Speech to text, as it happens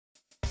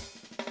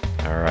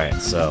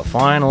Alright, so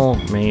final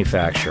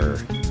manufacturer.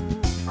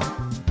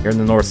 Here in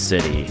the North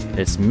City.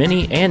 It's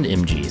Mini and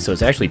MG, so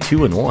it's actually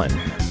 2 in 1.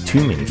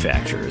 2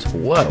 manufacturers.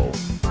 Whoa.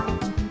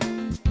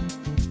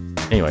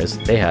 Anyways,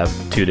 they have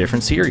 2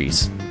 different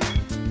series.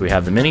 We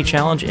have the Mini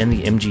Challenge and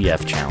the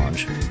MGF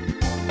Challenge.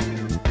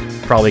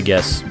 Probably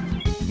guess,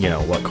 you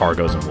know, what car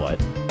goes in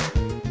what.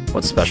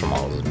 What special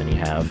models does Mini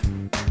have?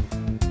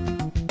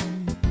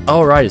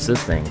 Oh, right, it's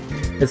this thing.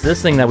 It's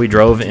this thing that we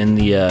drove in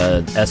the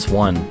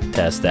S1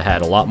 test that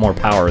had a lot more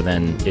power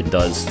than it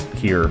does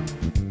here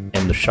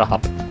in the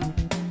shop.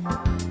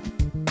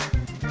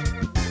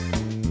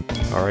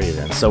 Alrighty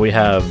then, so we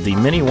have the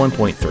Mini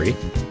 1.3.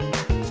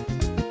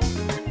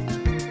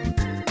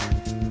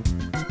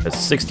 That's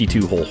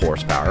 62 whole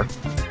horsepower.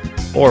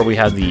 Or we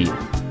have the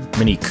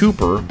Mini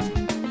Cooper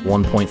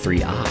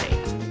 1.3i,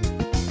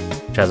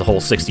 which has a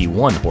whole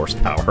 61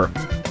 horsepower.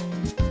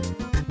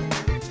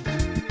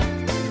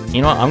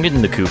 You know what, I'm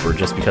getting the Cooper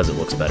just because it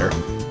looks better.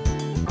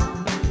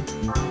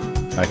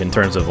 Like in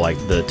terms of like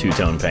the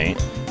two-tone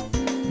paint.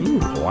 Ooh,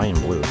 Hawaiian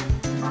blue.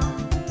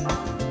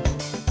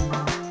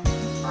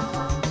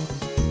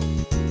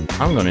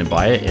 I'm going to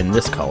buy it in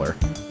this color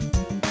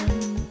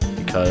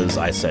because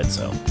I said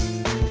so.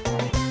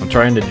 I'm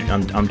trying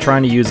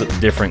to use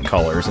different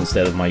colors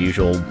instead of my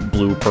usual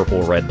blue,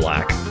 purple, red,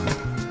 black.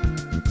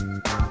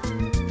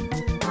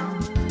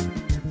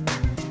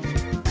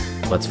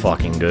 Let's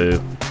fucking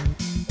go.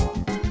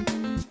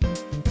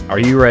 Are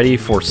you ready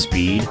for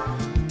speed?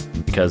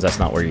 Because that's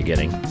not where you're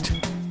getting.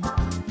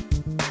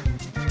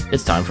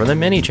 It's time for the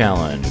Mini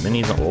Challenge.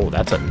 Oh,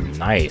 that's a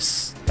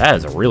nice. That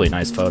is a really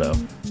nice photo.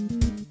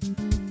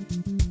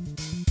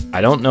 I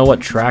don't know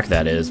what track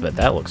that is, but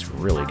that looks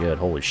really good.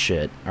 Holy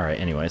shit. Alright,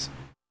 anyways.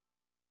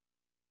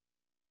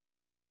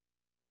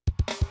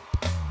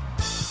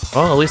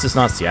 Well, at least it's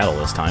not Seattle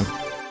this time.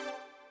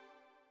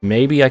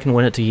 Maybe I can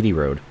win at Tahiti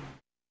Road.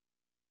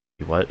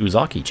 What?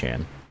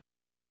 Uzaki-chan.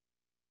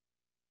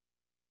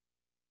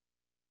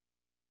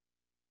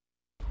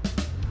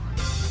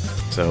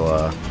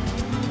 So,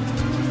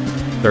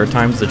 third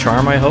time's the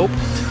charm, I hope?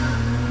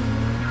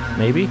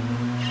 Maybe?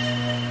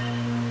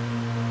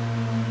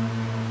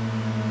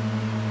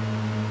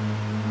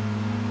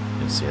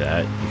 See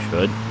that? You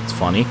should. It's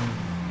funny.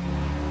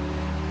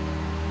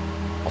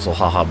 Also,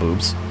 haha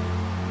boobs.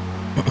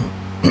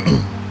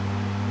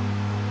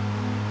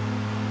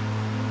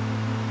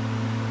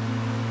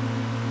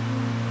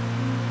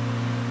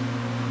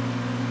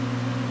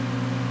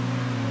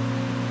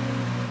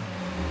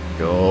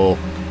 Go.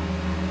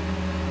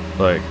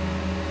 Like,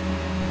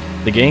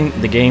 the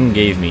game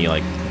gave me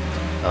like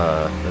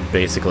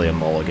basically a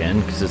mulligan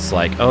because it's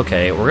like,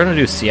 okay, we're gonna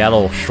do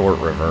Seattle short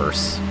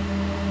reverse.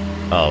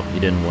 Oh, you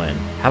didn't win.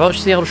 How about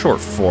Seattle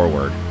short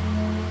forward?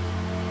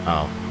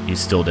 Oh, you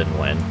still didn't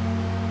win.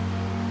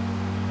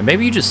 And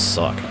maybe you just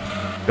suck.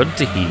 Go to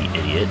Tahiti,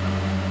 idiot.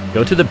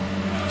 Go to the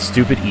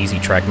stupid easy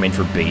track made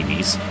for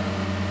babies.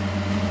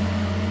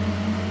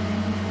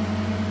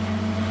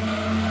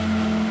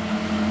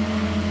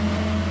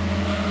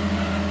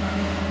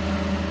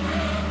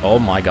 Oh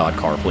my god,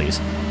 car, please.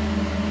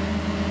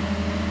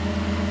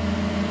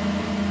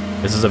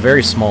 This is a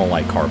very small,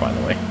 light car, by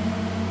the way.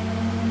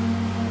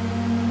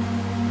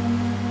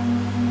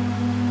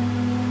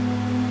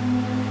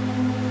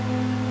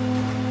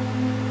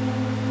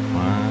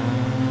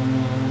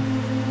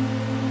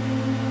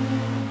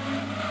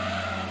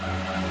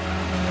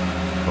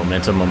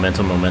 Momentum,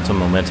 momentum, momentum,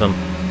 momentum.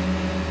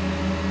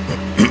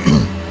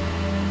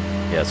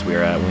 Yes, we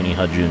are at Weenie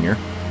Hut Jr.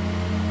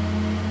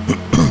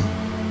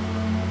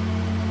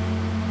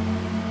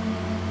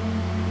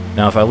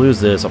 Now, if I lose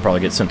this, I'll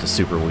probably get sent to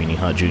Super Weenie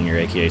Hut Jr.,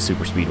 aka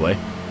Super Speedway.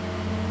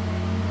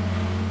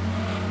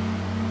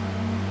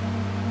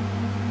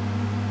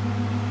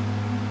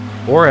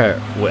 Or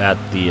at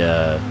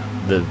the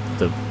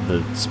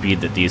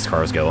speed that these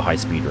cars go, high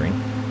speed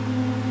ring.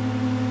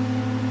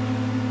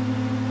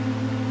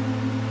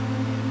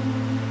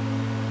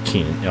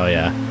 Keenan, oh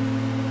yeah,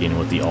 Keenan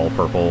with the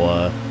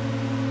all-purple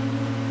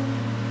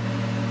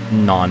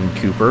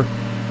non-Cooper.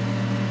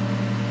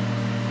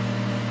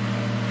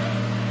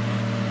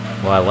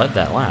 Well, I led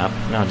that lap.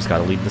 Now I just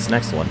gotta lead this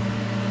next one.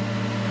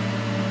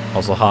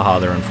 Also, haha,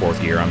 they're in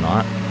 4th gear, I'm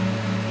not.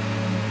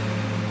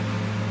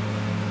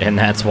 And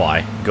that's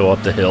why. Go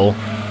up the hill.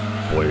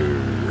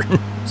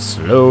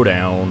 Slow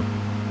down.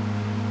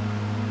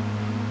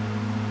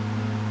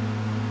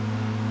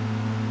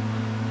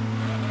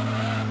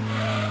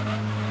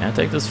 Can I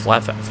take this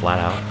flat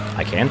out?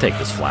 I can take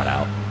this flat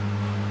out.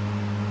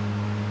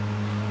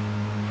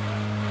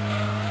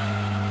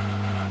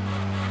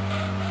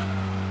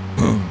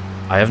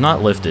 I have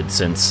not lifted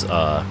since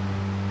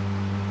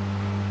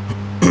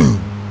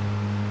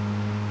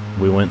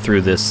we went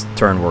through this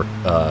turn we're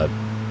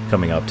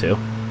coming up to.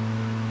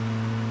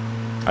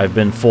 I've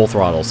been full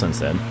throttle since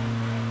then.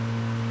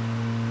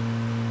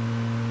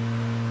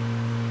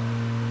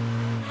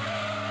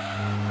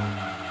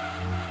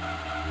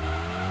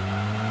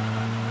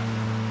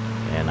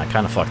 And I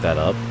kind of fucked that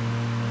up.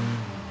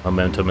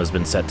 Momentum has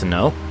been set to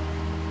no.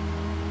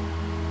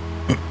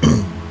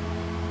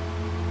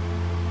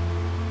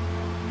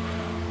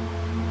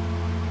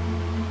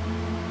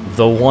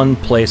 the one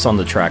place on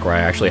the track where I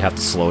actually have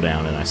to slow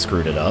down and I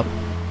screwed it up.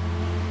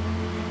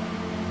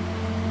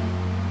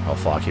 Oh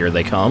fuck, here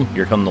they come.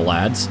 Here come the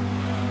lads.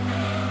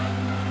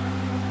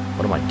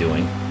 What am I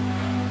doing?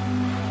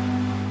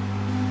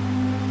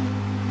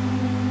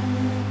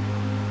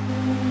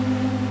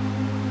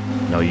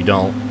 No, you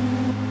don't.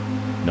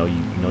 No,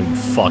 you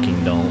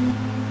fucking don't.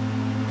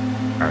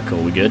 Alright,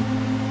 cool, we good?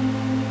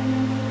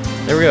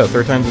 There we go,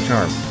 third time's the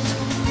charm.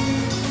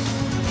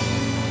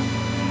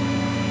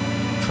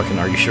 Fucking,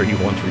 are you sure you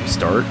want to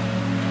restart?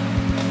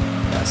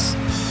 Yes.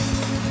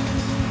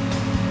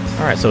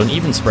 Alright, so an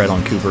even spread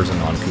on Coopers and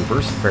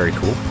non-Coopers. Very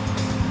cool.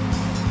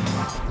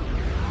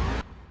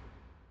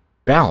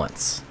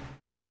 Balance.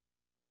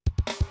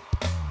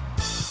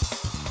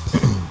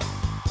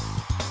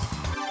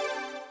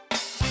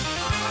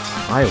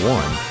 I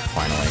won,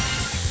 finally.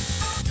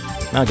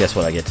 Now guess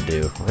what I get to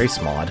do?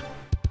 Race mod.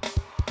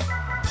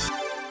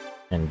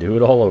 And do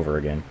it all over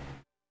again.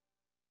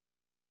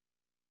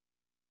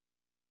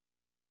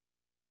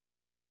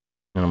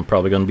 And I'm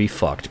probably going to be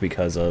fucked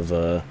because of,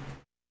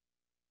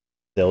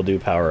 they'll do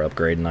power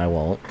upgrade and I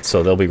won't.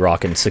 So they'll be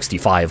rocking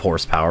 65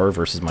 horsepower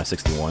versus my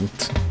 61.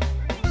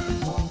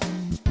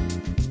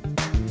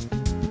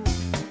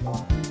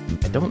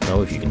 I don't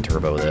know if you can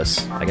turbo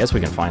this. I guess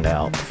we can find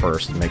out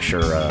first, make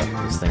sure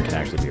this thing can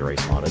actually be race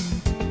modded.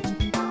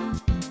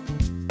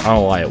 I don't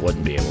know why it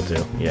wouldn't be able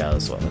to. Yeah,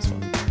 this one, this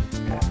one.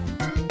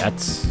 Okay.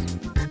 That's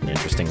an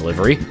interesting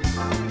livery.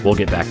 We'll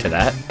get back to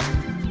that.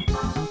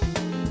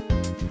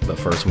 But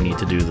first we need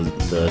to do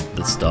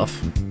the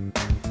stuff.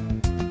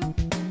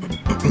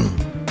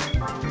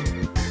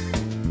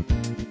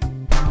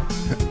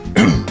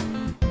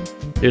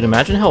 Dude,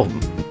 imagine how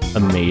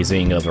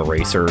amazing of a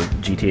racer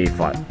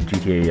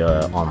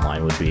GTA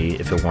Online would be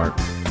if it weren't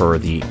for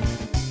the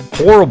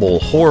horrible,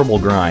 horrible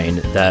grind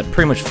that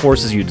pretty much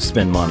forces you to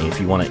spend money if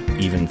you want to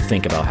even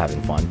think about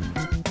having fun.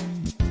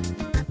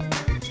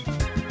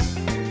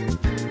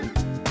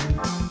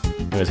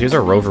 Anyways, here's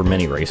our Rover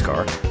Mini race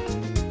car.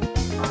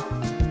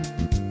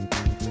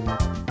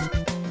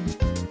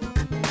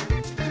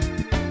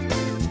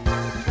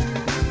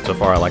 So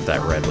far, I like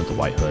that red with the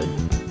white hood.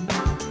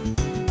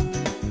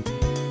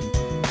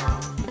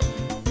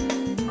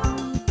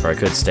 Or I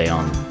could stay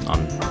on...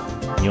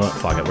 You know what?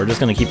 Fuck it. We're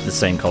just gonna keep it the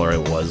same color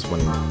it was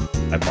when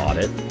I bought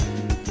it.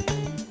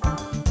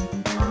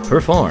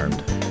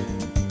 Performed.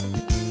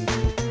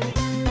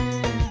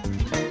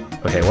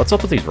 Okay, what's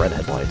up with these red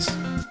headlights?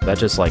 Is that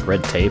just like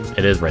red tape?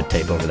 It is red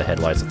tape over the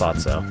headlights, I thought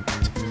so.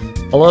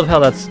 I love how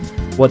that's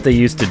what they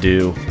used to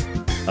do,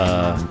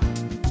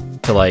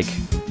 to like...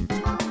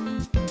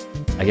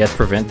 I guess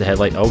prevent the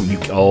headlight... Oh, you...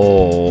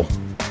 Oh.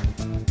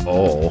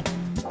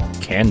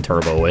 Can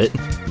turbo it.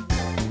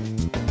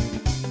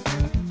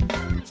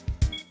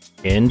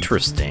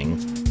 Interesting.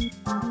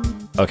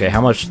 Okay, how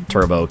much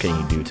turbo can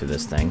you do to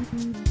this thing?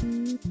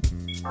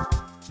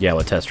 Yeah,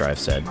 what test drive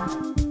said.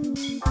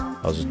 I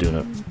was just doing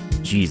it.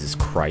 Jesus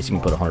Christ, you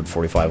can put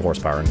 145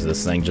 horsepower into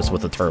this thing just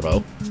with a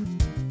turbo.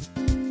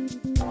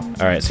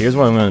 Alright, so here's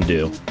what I'm going to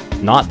do.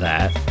 Not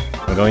that.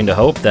 I'm going to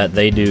hope that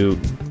they do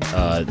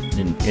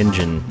an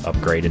engine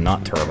upgrade and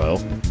not turbo.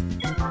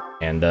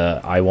 And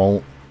I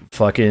won't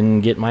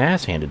fucking get my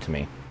ass handed to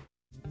me.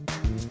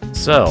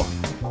 So...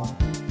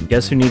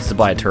 guess who needs to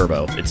buy a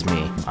turbo? It's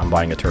me. I'm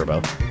buying a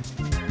turbo.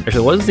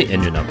 Actually, what does the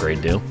engine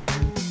upgrade do?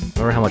 I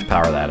wonder how much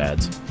power that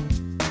adds.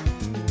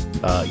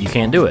 You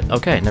can't do it.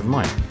 Okay, never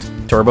mind.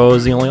 Turbo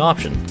is the only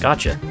option.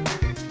 Gotcha.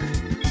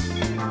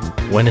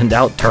 When in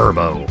doubt,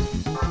 turbo.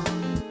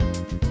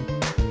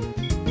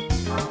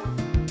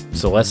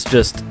 So let's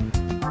just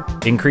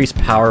increase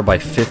power by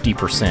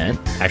 50%.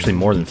 Actually,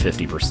 more than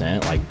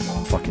 50%. Like,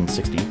 fucking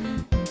 60.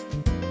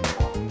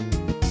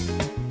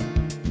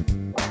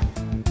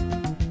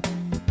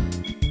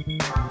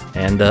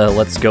 And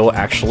let's go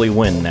actually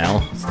win now,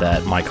 so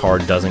that my car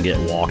doesn't get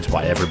walked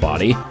by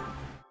everybody.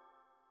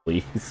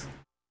 Please.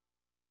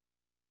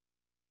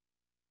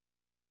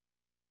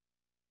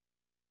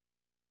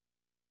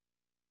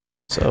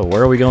 So,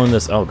 where are we going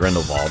this... Oh,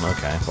 Grindelwald,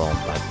 okay. Well,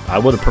 I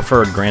would have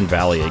preferred Grand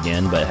Valley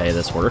again, but hey,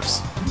 this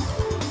works.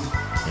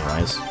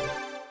 Anyways,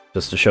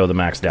 just to show the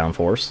max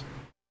downforce.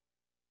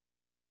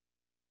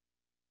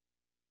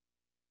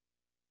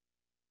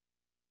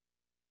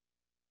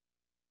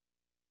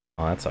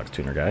 Oh, that sucks,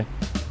 tuner guy.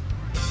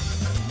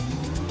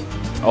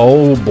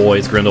 Oh boy,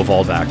 it's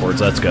Grindelwald backwards.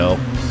 Let's go.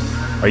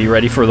 Are you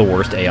ready for the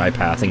worst AI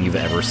pathing you've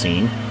ever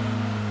seen?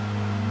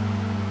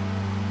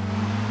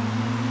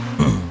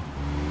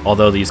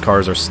 Although these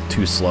cars are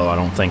too slow, I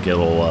don't think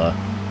it'll,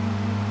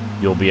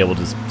 you'll be able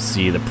to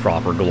see the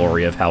proper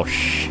glory of how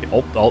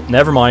oh,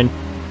 never mind.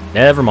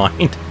 Never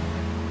mind.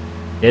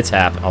 It's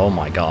happened. Oh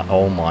my god.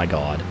 Oh my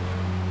god.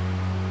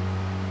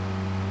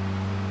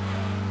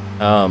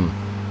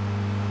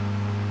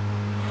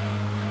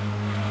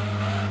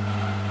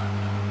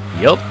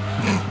 Yep.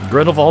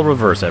 Grindelwald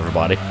reverse,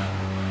 everybody.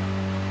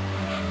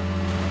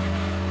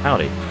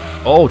 Howdy.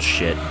 Oh,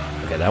 shit.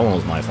 Okay, that one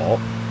was my fault.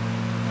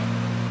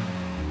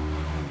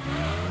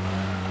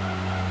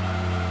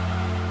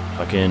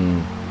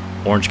 Fucking...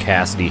 Orange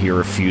Cassidy here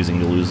refusing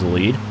to lose the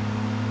lead.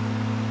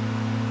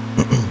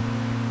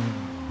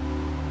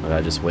 What did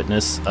I just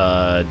witness?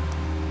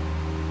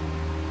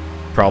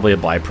 Probably a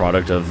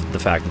byproduct of the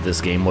fact that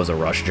this game was a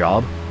rush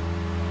job.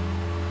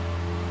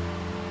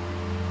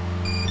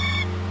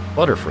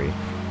 Butterfree.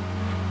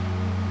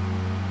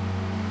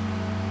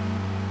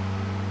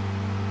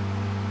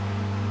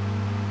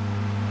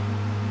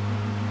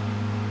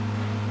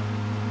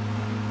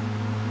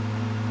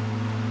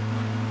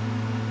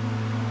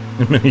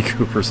 Mini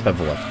Coopers have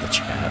left the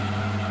chat.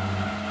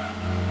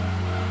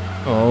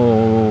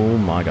 Oh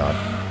my god.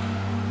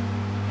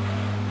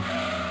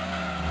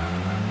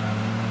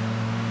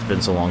 It's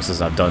been so long since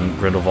I've done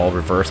Grindelwald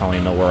Reverse, I don't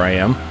even know where I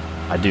am.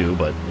 I do,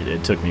 but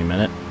it took me a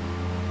minute.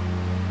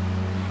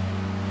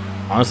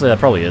 Honestly, that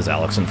probably is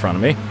Alex in front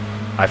of me.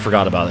 I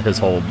forgot about his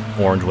whole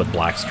orange with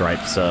black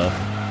stripes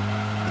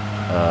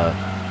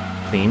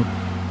theme,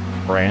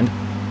 brand.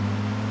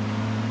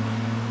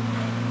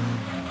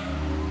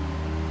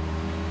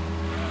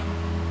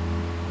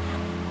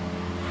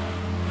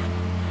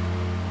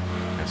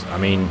 I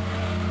mean,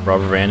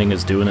 rubber banding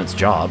is doing its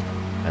job,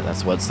 and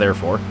that's what it's there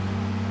for.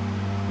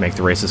 Make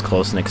the races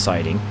close and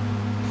exciting.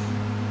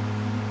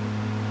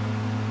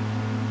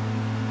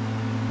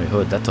 Wait,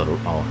 Hood, that's a...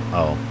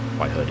 Oh,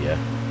 White Hood, yeah.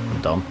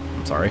 I'm dumb.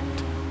 I'm sorry.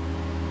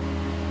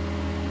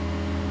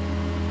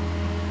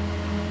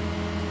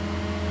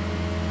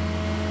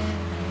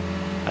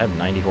 I have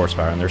 90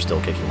 horsepower and they're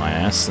still kicking my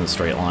ass in a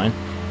straight line.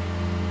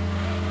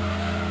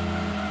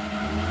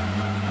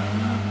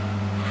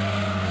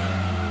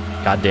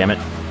 God damn it.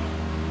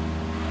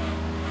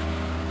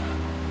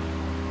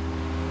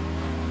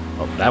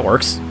 Oh, that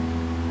works.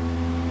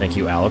 Thank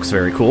you, Alex.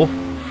 Very cool.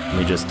 Let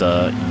me just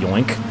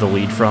yoink the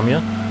lead from you.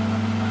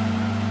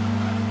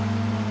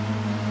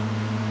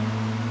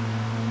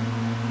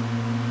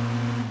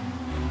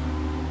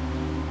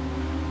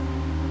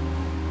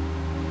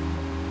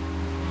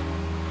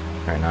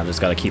 Alright, now I just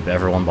gotta keep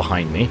everyone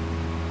behind me.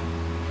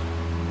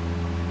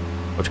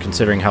 Which,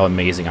 considering how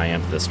amazing I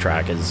am at this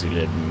track,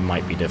 it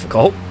might be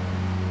difficult.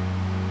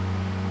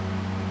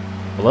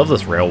 I love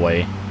this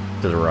railway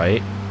to the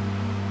right.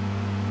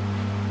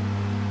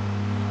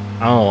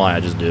 I don't know why, I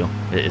just do.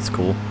 It's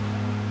cool.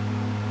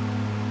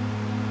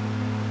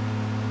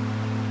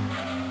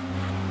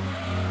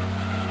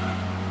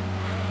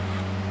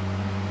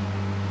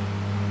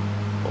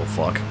 Oh,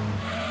 fuck.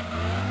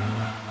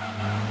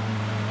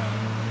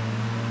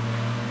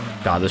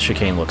 God, this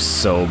chicane looks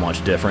so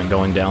much different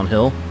going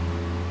downhill.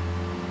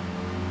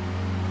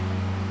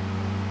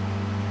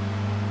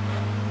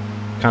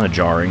 Kind of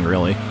jarring,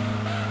 really.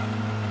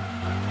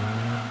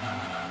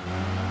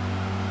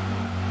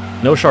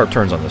 No sharp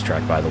turns on this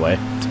track, by the way.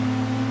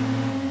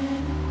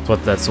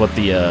 That's what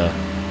the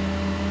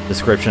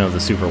description of the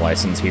super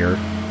license here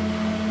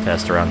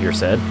test around here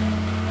said.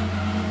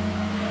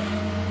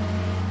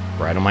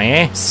 Right on my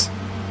ass.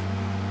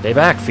 Stay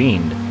back,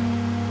 fiend.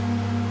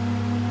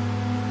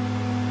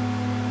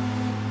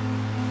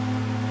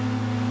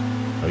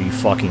 No, you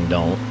fucking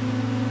don't.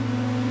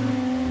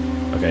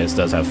 Okay, this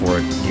does have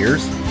 4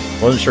 gears.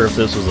 Wasn't sure if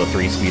this was a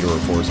 3-speed or a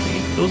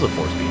 4-speed. It was a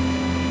 4-speed.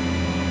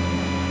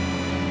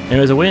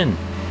 Anyways, a win!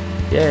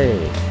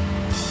 Yay!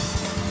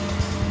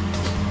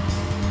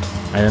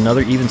 And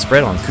another even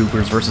spread on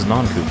Coopers versus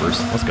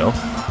non-Coopers. Let's go.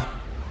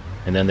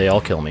 And then they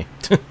all kill me.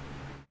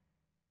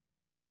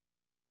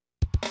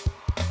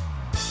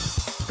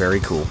 Very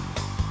cool.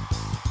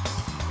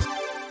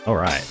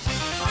 Alright.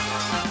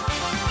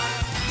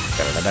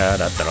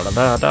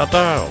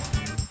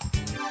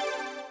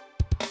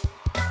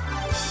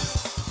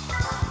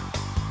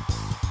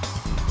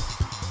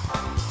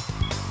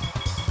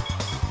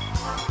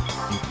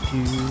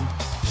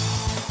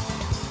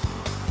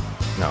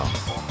 No.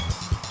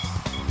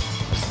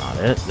 That's not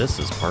it. This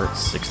is part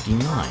 69.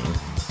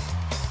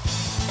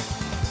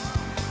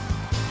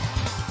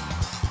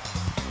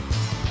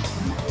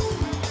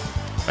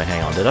 Wait,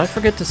 hang on. Did I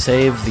forget to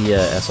save the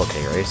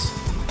SLK race?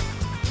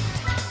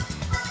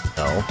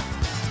 No.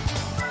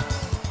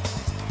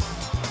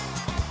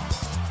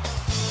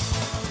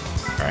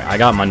 Alright, I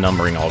got my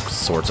numbering all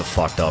sorts of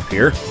fucked up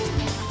here.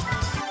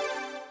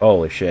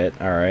 Holy shit.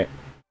 Alright.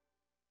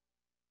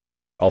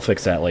 I'll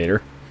fix that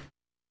later.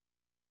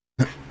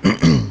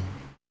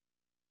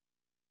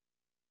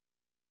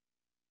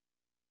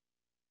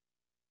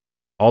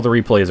 All the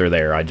replays are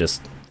there, I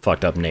just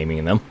fucked up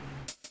naming them.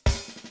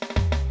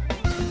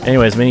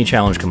 Anyways, mini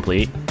challenge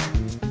complete.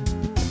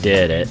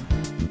 Did it.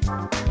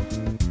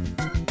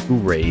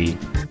 Hooray.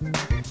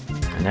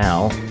 And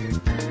now,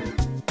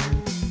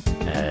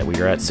 we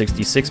are at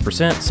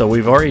 66%, so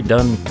we've already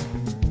done,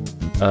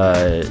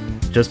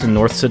 just in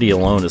North City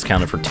alone is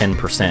counted for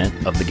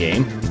 10% of the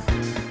game.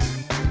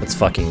 Let's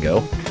fucking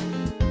go.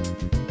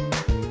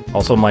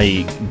 Also,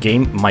 my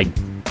game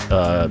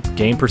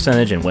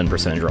percentage and win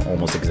percentage are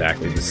almost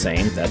exactly the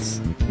same. That's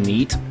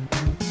neat.